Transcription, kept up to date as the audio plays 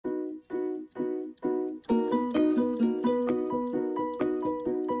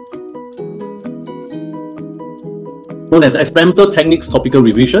known as experimental techniques topical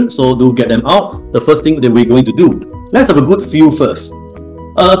revision. So do get them out. The first thing that we're going to do. Let's have a good feel first.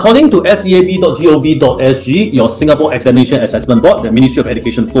 According to seab.gov.sg, your Singapore Examination Assessment Board, the Ministry of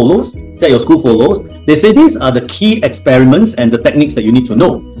Education follows, that your school follows, they say these are the key experiments and the techniques that you need to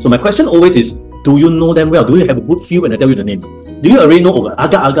know. So my question always is, do you know them well? Do you have a good feel when I tell you the name? Do you already know,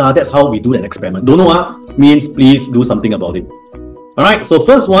 aga, that's how we do an experiment? Don't know, means please do something about it. Alright, so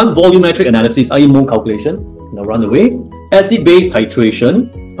first one, volumetric analysis, i.e. mole calculation. Now run away. Acid-base titration.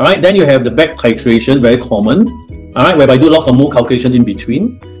 Alright, then you have the back titration, very common. Alright, whereby do lots of mole calculation in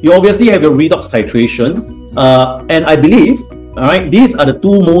between. You obviously have your redox titration. And I believe, alright, these are the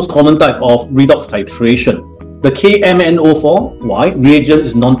two most common type of redox titration. The KMNO4, why? Reagent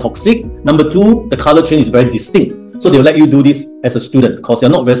is non-toxic. Number two, the color change is very distinct. So they'll let you do this as a student because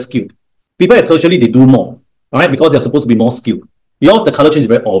you're not very skilled. People at tertiary, they do more. Alright, because they're supposed to be more skilled. Yours, the color change is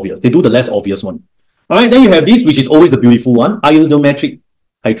very obvious. They do the less obvious one. Alright, then you have this, which is always the beautiful one, iodometric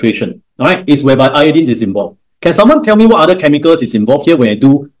titration. Alright, is whereby iodine is involved. Can someone tell me what other chemicals is involved here when I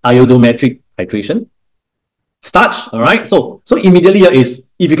do iodometric titration? Starch, alright? So immediately here is,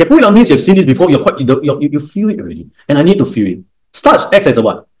 if you can put it on this, you've seen this before, you feel it already. And I need to feel it. Starch acts as a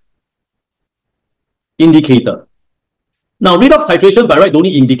what? Indicator. Now, redox titration by right don't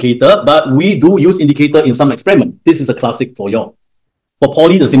need indicator, but we do use indicator in some experiment. This is a classic for y'all. For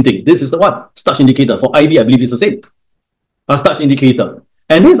poly, the same thing. This is the what? Starch indicator. For IB, I believe it's the same. A starch indicator.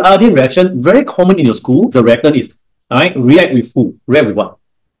 And this iodine reaction, very common in your school. The reactant is, alright, react with who? React with what?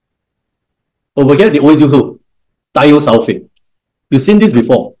 Over here, they always use who? Thiosulfate. You've seen this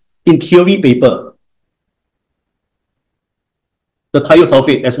before. In theory paper, the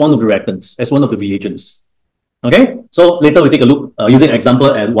thiosulfate as one of the reactants, as one of the reagents. Okay? So later we take a look using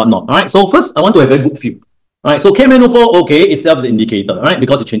example and whatnot. Alright, so first I want to have a good feel. Alright, so KMNO4, okay, itself is an indicator, alright,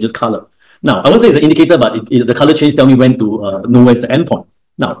 because it changes color. Now, I won't say it's an indicator, but the color change tell me when to know where's the endpoint.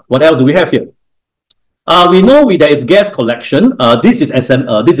 Now, what else do we have here? We know there is gas collection. This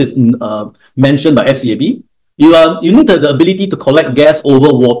is mentioned by SEAB. You need the ability to collect gas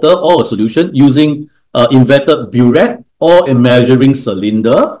over water or a solution using inverted burette or a measuring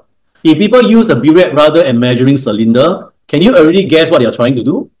cylinder. If people use a burette rather than measuring cylinder, can you already guess what they are trying to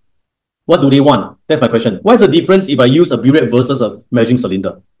do? What do they want? That's my question. What is the difference if I use a burette versus a measuring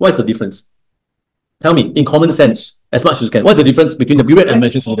cylinder? What is the difference? Tell me, in common sense, as much as you can. What's the difference between the burette and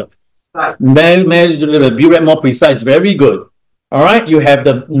measuring cylinder? The burette more precise. Very good. All right, you have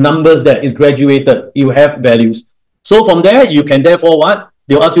the numbers there. It's graduated. You have values. So from there, you can therefore what?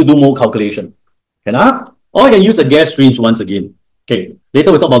 They'll ask you to do mole calculation. Or you can use a gas range once again. Okay,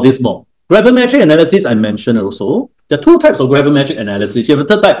 later we'll talk about this more. Gravimetric analysis I mentioned also. There are two types of gravimetric analysis. You have a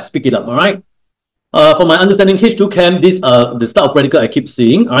third type, speak it up, all right? For my understanding, H2 Chem, these are the style of predicate I keep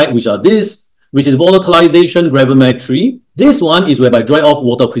seeing, all right, which are this, which is volatilization gravimetry. This one is whereby dry off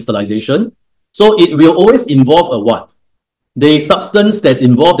water crystallization. So it will always involve a what? The substance that's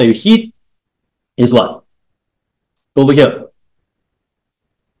involved that you heat is what? Over here.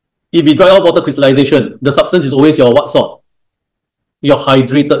 If you dry off water crystallization, the substance is always your what salt? Your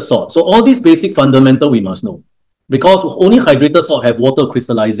hydrated salt. So all these basic fundamental we must know. Because only hydrated salt have water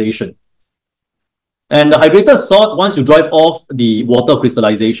crystallization. And the hydrated salt, once you drive off the water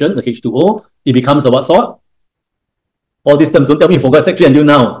crystallization, the H2O, it becomes a what salt? All these terms, don't tell me you forgot Sec 3 until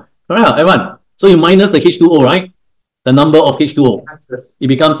now. Alright, everyone. So you minus the H2O, right? The number of H2O. It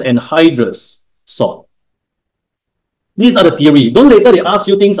becomes anhydrous salt. These are the theory. Don't later they ask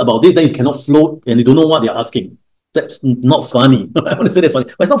you things about this, then you cannot float and you don't know what they're asking. That's not funny. I want to say that's funny,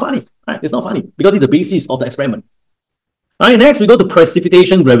 but it's not funny. Right? It's not funny because it's the basis of the experiment. All right, next we go to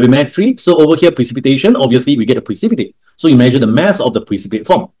precipitation gravimetry. So over here, precipitation, obviously we get a precipitate. So you measure the mass of the precipitate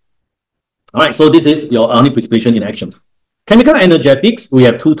form. All right, so this is your only precipitation in action. Chemical energetics, we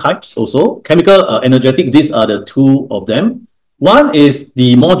have two types also. Chemical energetics, these are the two of them. One is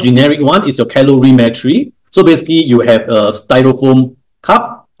the more generic one, is your calorimetry. So basically you have a styrofoam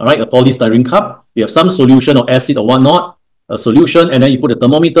cup, all right, a polystyrene cup. You have some solution or acid or whatnot, a solution, and then you put a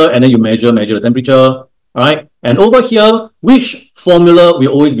thermometer and then you measure the temperature. All right. And over here, which formula will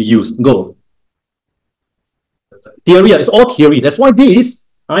always be used? Go. Theory, it's all theory. That's why this,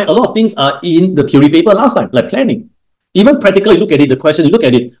 all right, a lot of things are in the theory paper last time, like planning. Even practically, look at it, the question, you look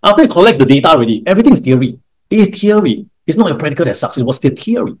at it. After you collect the data already, everything's theory. It is theory. It's not a practical that sucks. It was the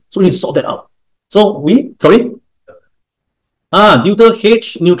theory. So we need to sort that out. So delta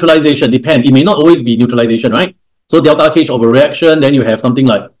H neutralization, depend. It may not always be neutralization, right? So delta H of a reaction, then you have something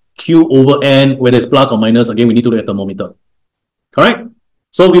like Q over N, whether it's plus or minus. Again, we need to look at thermometer. Correct?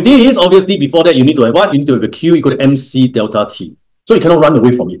 So with this, obviously, before that, you need to have what? You need to have a Q equal to MC delta T. So you cannot run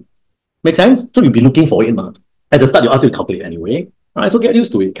away from it. Make sense? So you'll be looking for it, man. At the start, you ask you to calculate anyway. All right, so get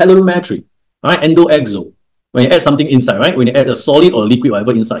used to it. Calorimetry. All right, endo, exo. When you add something inside, right? When you add a solid or liquid,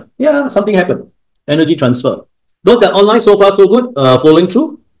 whatever inside, yeah, something happened. Energy transfer. Those that are online so far so good, following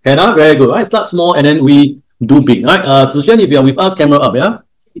through. Hannah, very good. Right, start small and then we do big. Right, Zishan, if you are with us, camera up, yeah.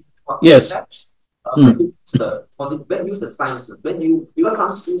 Yes. When you use the positive, when you use the signs, because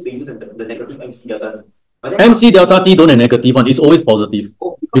some schools they use the negative MC delta. MC delta T don't have negative one, it's always positive.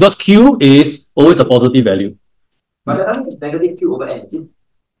 Oh, because Q is always a positive value. But delta is negative Q over N, is it?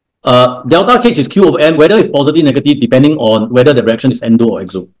 Delta H is Q over N, whether it's positive, negative, depending on whether the reaction is endo or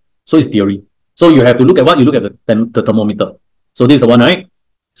exo. So it's theory. So you have to look at what? You look at the thermometer. So this is the one, right?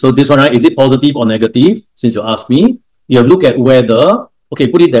 So this one, right? Is it positive or negative? Since you asked me, you have to look at whether, okay,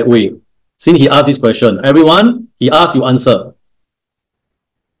 put it that way. Since he asked this question, everyone, he asked, you answer.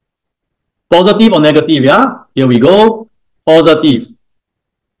 Positive or negative, yeah? Here we go. Positive.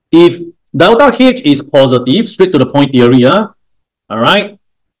 If delta H is positive, straight to the point theory, yeah? All right?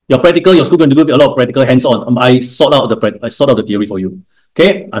 Your practical, your school going to do a lot of practical hands-on. I sort out the theory for you.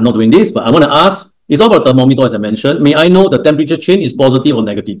 Okay, I'm not doing this, but I want to ask, it's all about thermometer as I mentioned. May I know the temperature change is positive or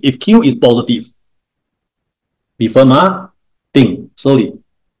negative? If Q is positive, be firm, think slowly.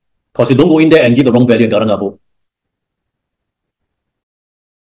 Because you don't go in there and give the wrong value and garang gabo.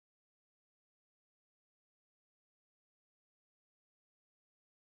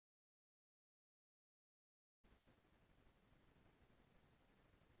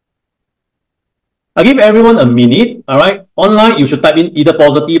 I give everyone a minute, all right? Online, you should type in either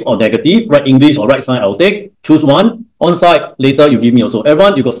positive or negative, write English or write sign, I'll take. Choose one. On-site, later you give me also.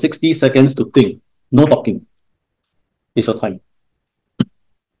 Everyone, you got 60 seconds to think. No talking. It's your time.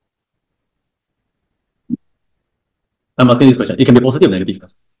 I'm asking this question. It can be positive or negative.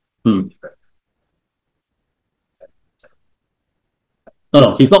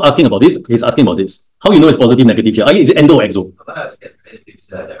 No, he's not asking about this. He's asking about this. How you know it's positive, negative here? Is it endo or exo?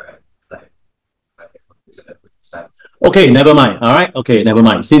 Okay, never mind. All right. Okay, never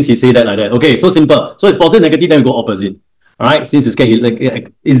mind. Since he said that like that. Okay, so simple. So it's positive, negative, then we go opposite. All right. Since you scared,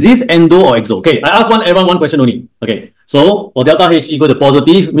 like, is this endo or exo? Okay, I asked everyone one question only. Okay, so for delta H equal to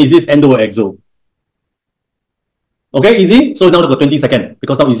positive, means this endo or exo? Okay, easy. So now we got 20 seconds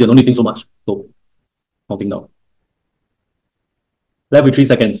because now easier. Don't need to think so much. So counting down. Left with 3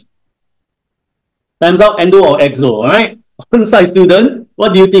 seconds. Time's out. Endo or exo? All right. On-site student,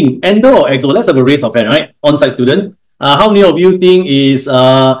 what do you think? Endo or exo? Let's have a raise of hand, right? On-site student. How many of you think is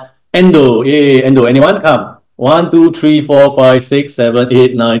endo? Yeah, endo. Anyone? Come. 1, 2, 3, 4, 5, 6, 7,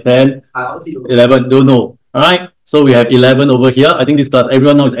 8, 9, 10, 11. Don't know. All right. So we have 11 over here. I think this class,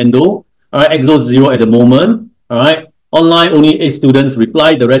 everyone knows endo. All right. Exo 0 at the moment. All right. Online, only 8 students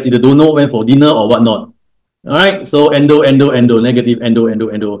reply. The rest either don't know, went for dinner or whatnot. All right. So endo, endo, endo. Negative, endo, endo,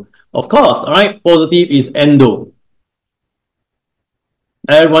 endo. Of course. All right. Positive is endo.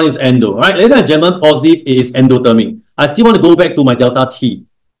 Everyone is endo. All right. Ladies and gentlemen, positive is endothermic. I still want to go back to my delta T.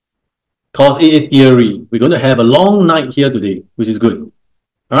 Because it is theory. We're going to have a long night here today, which is good.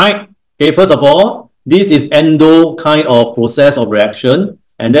 All right. Okay. First of all, this is endo kind of process of reaction.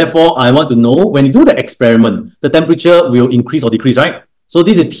 And therefore, I want to know when you do the experiment, the temperature will increase or decrease, right? So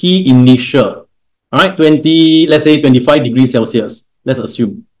this is T initial. All right. 20, let's say 25 degrees Celsius. Let's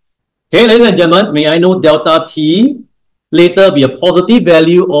assume. Okay. Ladies and gentlemen, may I know delta T later be a positive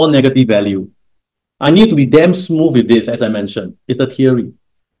value or negative value? I need to be damn smooth with this, as I mentioned. It's the theory.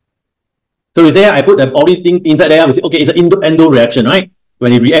 So we say, I put all these things inside there. We say, okay, it's an endo reaction, right?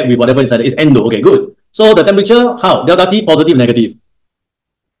 When it react with whatever inside there, it's endo. Okay, good. So the temperature, how? Delta T, positive, negative.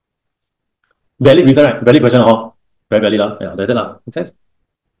 Valid reason, right? Valid question, huh? Very valid. Yeah, that's it. Make sense?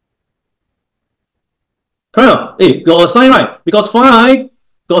 Correct. Hey, got a sign, right? Because 5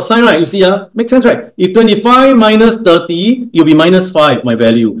 got a sign, right? You see, makes sense, right? If 25 minus 30, you'll be minus 5, my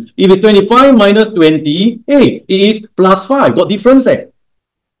value. If it's 25 minus 20, hey, it is plus 5. Got difference there.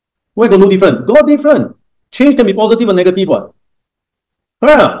 Where got no difference? Got different. Change can be positive or negative one.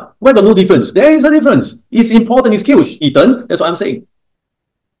 Correct. Where got no difference? There is a difference. It's important, it's huge. Ethan, that's what I'm saying.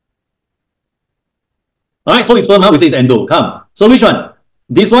 Alright, so it's firm, we say it's endo. Come. So which one?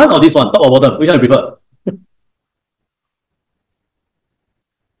 This one or this one? Top or bottom? Which one you prefer?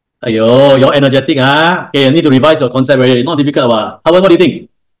 Ayo, you're energetic, Okay, you need to revise your concept already. Not difficult, How, what do you think?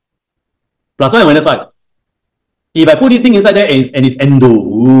 Plus 5 or minus 5? If I put this thing inside there and it's endo,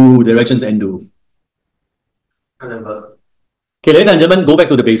 ooh, direction's endo. Okay, ladies and gentlemen, go back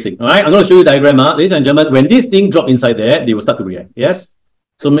to the basic. Alright, I'm going to show you a diagram. Ladies and gentlemen, when this thing drop inside there, they will start to react. Yes?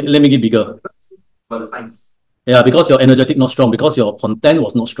 So let me get bigger. For the science. Yeah, because your energetic not strong, because your content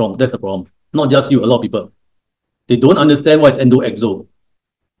was not strong. That's the problem. Not just you, a lot of people. They don't understand what is endo exo.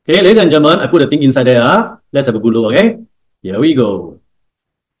 Okay, ladies and gentlemen, I put the thing inside there. Let's have a good look, okay? Here we go.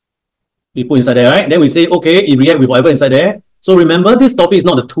 We put inside there, right? Then we say, okay, it react with whatever inside there. So remember, this topic is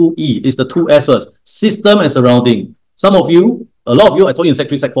not the 2E, it's the 2S first. System and surrounding. Some of you, a lot of you, I told you in Sec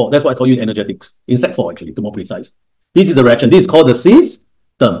 3, Sec 4. That's what I told you in energetics. In Sec 4, actually, to be more precise. This is the reaction. This is called the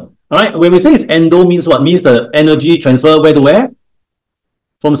system. All right, when we say it's endo means what? Means the energy transfer where to where?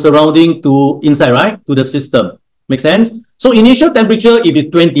 From surrounding to inside, right? To the system. Make sense? So initial temperature, if it's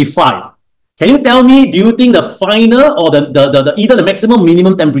 25, can you tell me, do you think the final or the either the maximum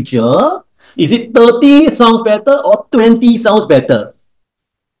minimum temperature, is it 30 sounds better or 20 sounds better?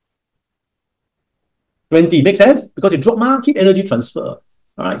 20, make sense? Because it drop heat energy transfer.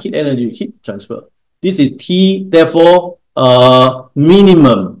 All right, heat transfer. This is T, therefore,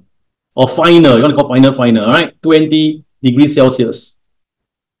 minimum or final. You want to call final, all right? 20 degrees Celsius.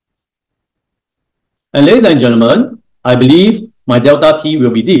 And ladies and gentlemen, I believe my delta T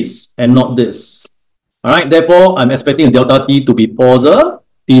will be this and not this. All right, therefore, I'm expecting delta T to be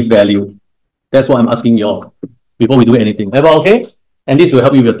positive value. That's what I'm asking you all before we do anything. Everyone okay? And this will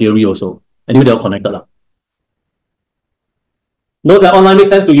help you with your theory also. Anyway, they're connected. Those that online make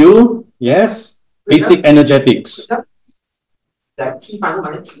sense to you? Yes? Basic energetics. Like T final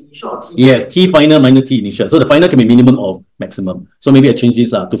minus T initial or T? Yes, T final minus T initial. So the final can be minimum or maximum. So maybe I change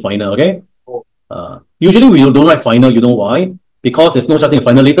this to final, okay? Usually we don't write final, you know why? Because there's no such thing as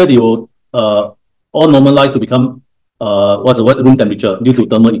final. Later they will all normalize to become what's the word? Room temperature due to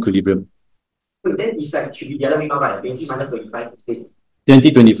thermal equilibrium. Wait, then it's like should be the other way around, right? 20 minus 25 instead.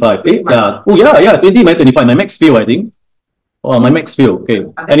 20, 25. Yeah. Oh yeah, 20 minus 25. My max fail, I think. Oh, my max fail. Okay.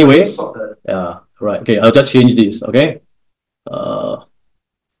 Anyway. Yeah, right. Okay, I'll just change this. Okay. All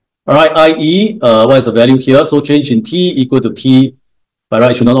right, i.e. What is the value here? So change in T equal to T. By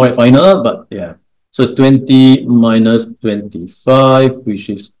right, I should not write final, but yeah. So it's 20 minus 25, which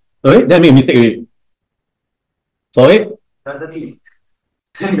is... Okay, that made a mistake already. Sorry?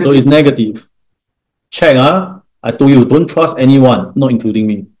 So it's negative. Check, I told you, don't trust anyone, not including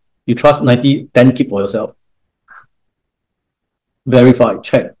me. You trust 90, 10, keep for yourself. Verify,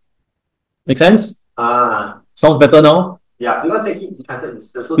 check. Make sense? Sounds better now? Yeah, because they keep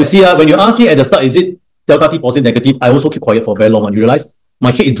transferred. So you see, when you ask me at the start, is it delta T positive, negative? I also keep quiet for very long. And you realize my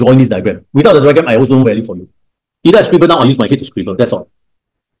head is drawing this diagram. Without the diagram, I also no value for you. Either I scribble down or use my head to scribble. That's all.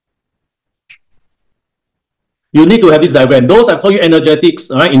 You need to have this diagram. Those I've taught you energetics,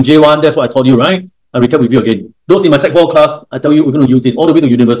 all right, in J1, that's what I taught you, right? I'll recap with you again. Those in my Sec 4 class, I tell you we're going to use this all the way to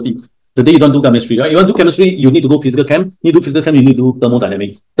university. The day you don't do chemistry, right? You want to do chemistry, you need to go physical chem. You need to do physical chem, you need to do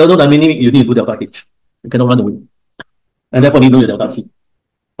thermodynamic. Thermodynamic, you need to do delta H. You cannot run away. And therefore, you need to do delta T.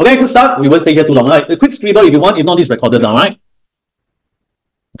 Okay, good start. We won't stay here too long. Right? A quick scribble if you want. If not, this recorded down, right?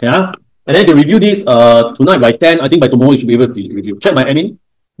 Okay, and then to review this tonight by 10. I think by tomorrow you should be able to review. Check my admin.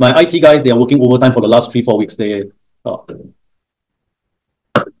 My IT guys, they are working overtime for the last 3-4 weeks. They're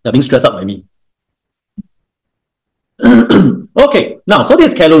being stressed out by me. Okay, now, so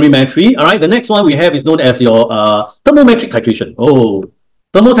this is calorimetry. All right, the next one we have is known as your thermometric titration. Oh,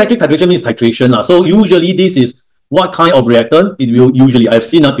 thermometric titration means titration. So usually this is what kind of reactant it will usually, I've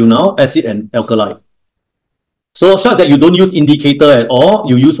seen until now, acid and alkali. So such that you don't use indicator at all,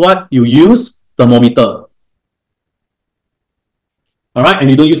 you use what? You use thermometer. All right, and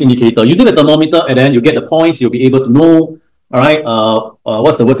you don't use indicator. Using the thermometer, and then you get the points, you'll be able to know, all right,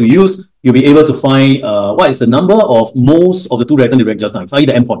 what's the word to use? You'll be able to find what is the number of moles of the two reactants you react just now, i.e.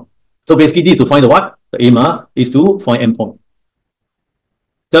 the endpoint. So basically, this is to find the what? The aim is to find endpoint.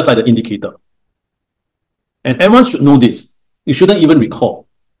 Just like the indicator. And everyone should know this. You shouldn't even recall.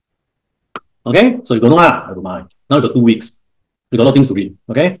 Okay? So you don't know, I don't mind. Now you got 2 weeks. You got a lot of things to read.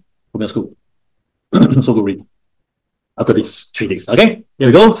 Okay? From your school. So go read. After these 3 days. Okay? Here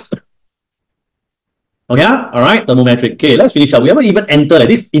we go. Okay? Alright, thermometric. Okay, let's finish up. We haven't even entered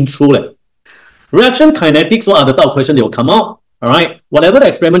this intro. Reaction kinetics, what are the type of questions that will come out? Alright, whatever the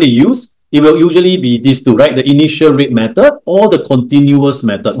experiment they use, it will usually be these two, right? The initial rate method or the continuous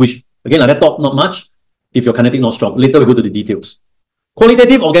method, which again, like that talk not much if your kinetic not strong. Later we go to the details.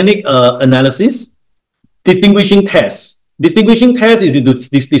 Qualitative organic analysis, distinguishing test. Distinguishing test is to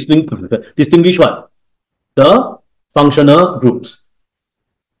distinguish what? The functional groups.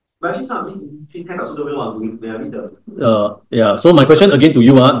 But actually, some of these tests also don't want to read the. Yeah. So my question again to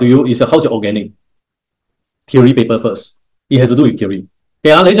you is how's your organic theory paper first? It has to do with theory.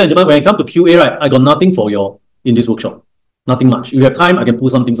 Okay, ladies and gentlemen, when it comes to QA, right, I got nothing for your in this workshop. Nothing much. If you have time, I can pull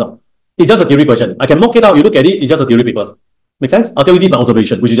some things up. It's just a theory question. I can mock it out. You look at it. It's just a theory paper. Make sense? I'll tell you this is my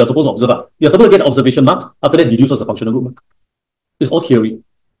observation, which is you're supposed to observe. You're supposed to get observation marks. After that, deduce as a functional group. It's all theory.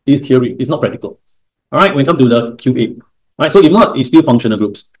 It's theory. It's not practical. All right. When it comes to the QA. Right? So if not, it's still functional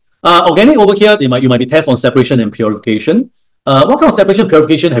groups. Organic over here, you might be test on separation and purification. What kind of separation and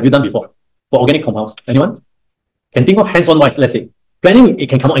purification have you done before for organic compounds? Anyone? Can think of hands-on wise, let's say. Planning, it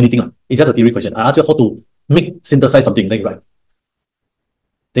can come out anything. It's just a theory question. I ask you how to synthesize something, then you write.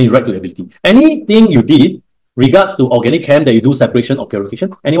 Then you write to your ability. Anything you did regards to organic chem that you do separation or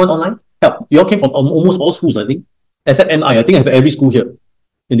purification? Anyone online? Help. You all came from almost all schools, I think. Except MI. I think I have every school here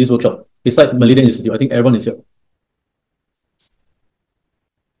in this workshop. Besides Meridian Institute, I think everyone is here.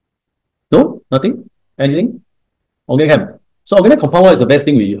 No? Nothing? Anything? Organic chem. So organic compound is the best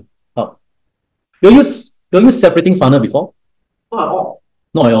thing we use. You use separating funnel before? Not at all.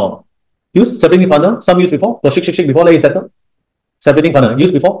 Not at all. Use separating funnel? Some use before? Or shake before, let it settle? Separating funnel.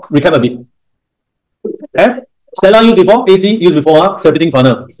 Use before? Recap a bit. F? Stella used before? AC used before? Separating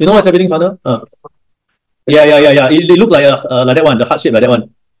funnel. You know what separating funnel? Yeah. It looked like that one, the heart shape like that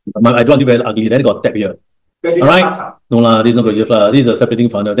one. I draw it very ugly. Then it got tap here. Alright? No lah, this is not graduate class. This is a separating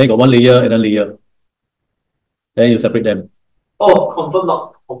funnel. Then you got one layer and then layer. Then you separate them. Oh, confirm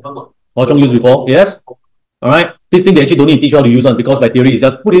not. Confirm not. Hwa Chong used before? Yes? Alright? This thing they actually don't need to teach you how to use one because by theory it's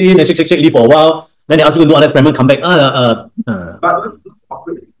just put it in and shake, leave for a while. Then they ask you to do another experiment, come back. But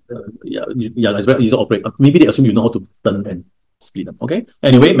operate. Yeah, it's very easy to operate. Maybe they assume you know how to turn and split them. Okay?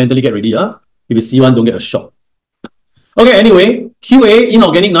 Anyway, mentally get ready. If you see one, don't get a shock. Okay, anyway, QA,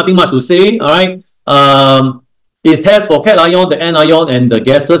 inorganic, nothing much to say. Alright. Is test for cation, the anion, and the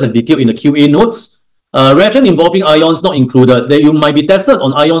gases as detailed in the QA notes. Reaction involving ions not included. That you might be tested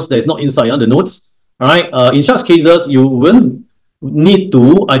on ions that is not inside the notes. Alright. In such cases, you won't need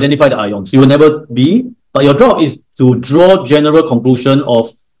to identify the ions. You will never be, but your job is to draw general conclusion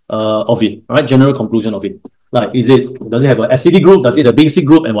of it. Alright, general conclusion of it. Like, does it have an acidic group? Does it have a basic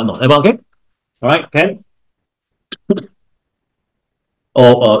group and whatnot? Everyone okay? Alright, can?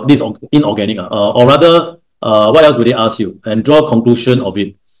 Or this inorganic, or rather, what else would they ask you? And draw a conclusion of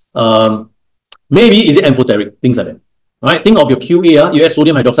it. Maybe is it amphoteric? Things like that. Alright, think of your QA, you add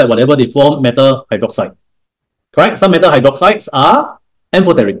sodium hydroxide, whatever, they form metal hydroxide. Correct? Some metal hydroxides are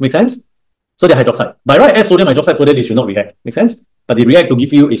amphoteric. Make sense? So they're hydroxide. By right, add sodium hydroxide further, they should not react. Make sense? But they react to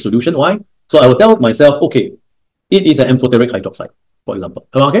give you a solution. Why? So I will tell myself, okay, it is an amphoteric hydroxide, for example.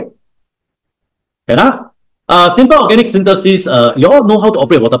 Okay? Simple organic synthesis, you all know how to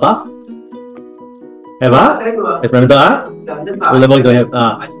operate water bath? Have experimental, what level you don't have?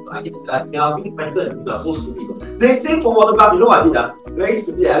 So stupid. They say for water bath, you know what I did? Very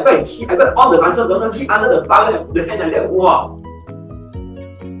stupid. I got all the answers, don't keep under the fire and put the hand like that. Wow.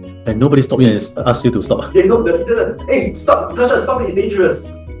 And nobody stopped you and asked you to stop. They know the teacher, hey, stop, Tasha, stop it, it's dangerous.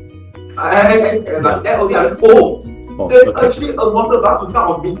 There's actually a water bath in front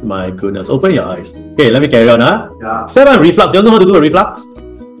of me. My goodness, open your eyes. Okay, let me carry on. Yeah. 7, reflux. You know how to do a reflux?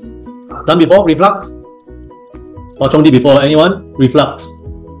 Done before? Reflux? Or Chong did before? Anyone? Reflux.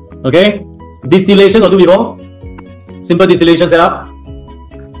 Okay? Distillation, also before? Simple distillation setup.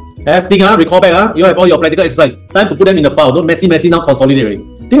 Think, recall back, you have all your practical exercise. Time to put them in the file. Don't messy now, consolidate already.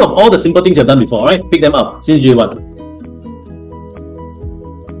 Think of all the simple things you've done before, right? Pick them up since J1.